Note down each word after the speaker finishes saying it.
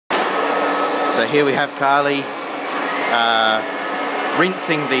So here we have Carly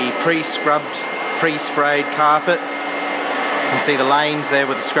rinsing the pre-scrubbed, pre-sprayed carpet. You can see the lanes there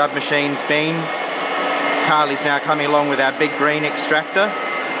where the scrub machine's been. Carly's now coming along with our big green extractor,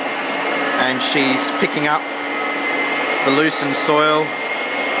 and she's picking up the loosened soil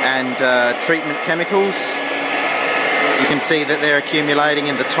and treatment chemicals. You can see that they're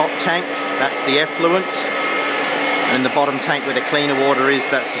accumulating in the top tank, that's the effluent, and in the bottom tank where the cleaner water is,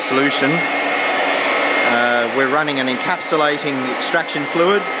 that's the solution. We're running an encapsulating extraction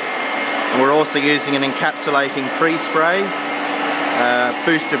fluid, and we're also using an encapsulating pre-spray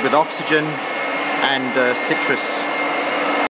boosted with oxygen and citrus